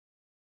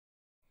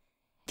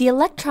The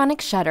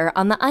electronic shutter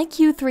on the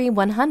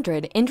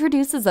IQ3-100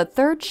 introduces a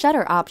third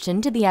shutter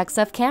option to the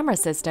XF camera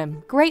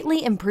system,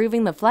 greatly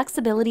improving the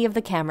flexibility of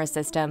the camera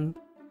system.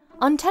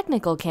 On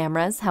technical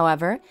cameras,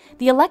 however,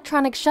 the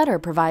electronic shutter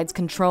provides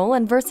control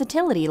and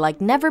versatility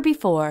like never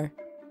before.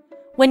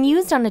 When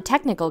used on a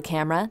technical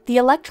camera, the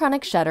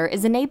electronic shutter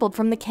is enabled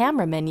from the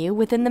camera menu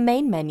within the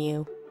main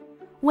menu.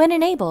 When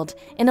enabled,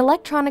 an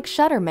electronic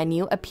shutter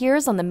menu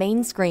appears on the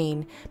main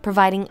screen,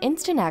 providing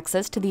instant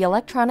access to the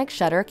electronic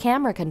shutter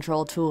camera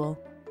control tool.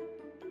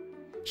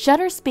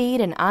 Shutter speed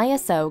and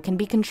ISO can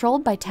be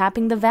controlled by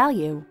tapping the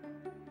value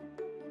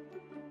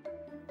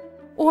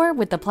or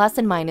with the plus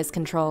and minus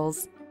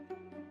controls.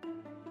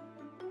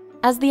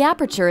 As the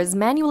aperture is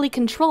manually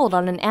controlled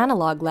on an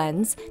analog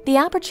lens, the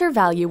aperture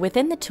value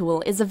within the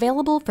tool is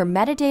available for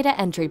metadata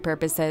entry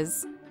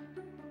purposes.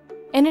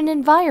 In an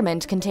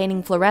environment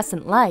containing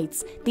fluorescent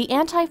lights, the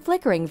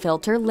anti-flickering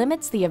filter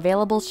limits the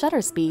available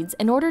shutter speeds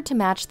in order to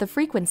match the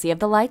frequency of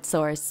the light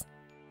source.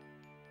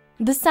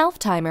 The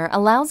self-timer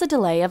allows a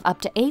delay of up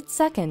to 8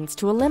 seconds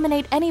to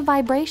eliminate any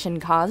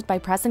vibration caused by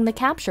pressing the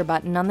capture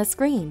button on the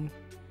screen.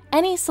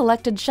 Any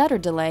selected shutter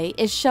delay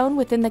is shown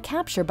within the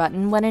capture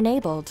button when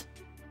enabled.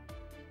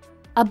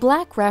 A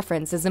black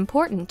reference is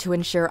important to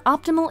ensure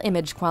optimal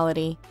image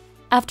quality.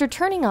 After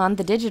turning on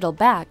the digital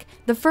back,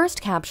 the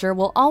first capture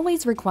will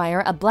always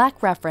require a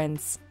black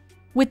reference.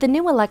 With the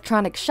new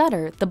electronic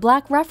shutter, the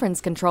black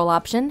reference control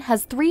option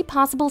has 3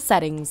 possible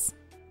settings: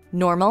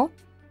 normal,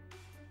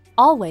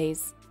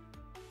 always,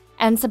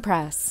 and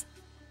suppress.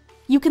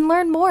 You can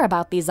learn more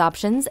about these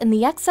options in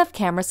the XF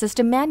camera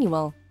system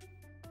manual.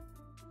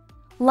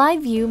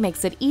 Live view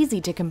makes it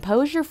easy to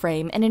compose your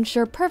frame and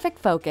ensure perfect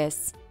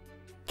focus.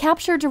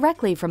 Capture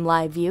directly from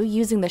live view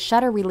using the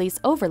shutter release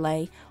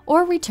overlay,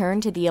 or return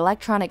to the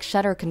electronic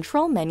shutter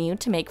control menu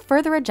to make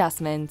further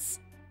adjustments.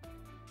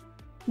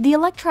 The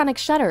electronic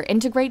shutter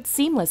integrates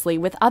seamlessly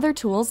with other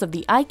tools of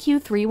the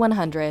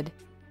IQ3-100.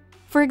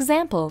 For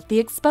example, the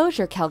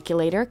exposure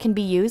calculator can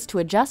be used to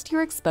adjust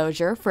your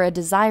exposure for a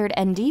desired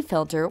ND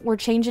filter or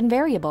change in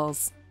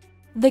variables.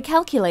 The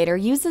calculator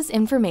uses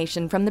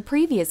information from the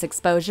previous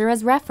exposure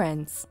as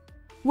reference.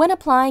 When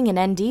applying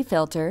an ND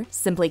filter,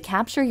 simply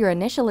capture your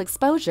initial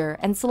exposure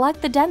and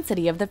select the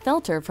density of the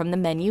filter from the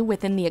menu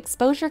within the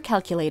Exposure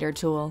Calculator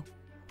tool.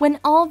 When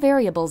all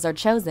variables are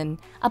chosen,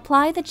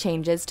 apply the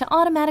changes to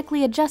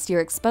automatically adjust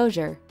your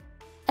exposure.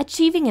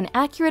 Achieving an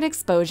accurate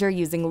exposure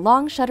using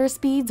long shutter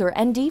speeds or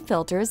ND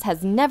filters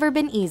has never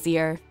been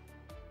easier.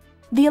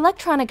 The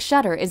electronic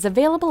shutter is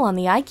available on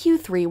the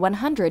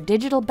IQ3-100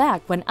 digital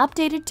back when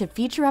updated to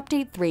Feature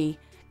Update 3,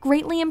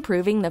 greatly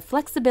improving the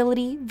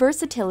flexibility,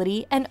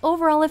 versatility, and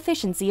overall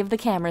efficiency of the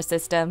camera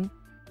system.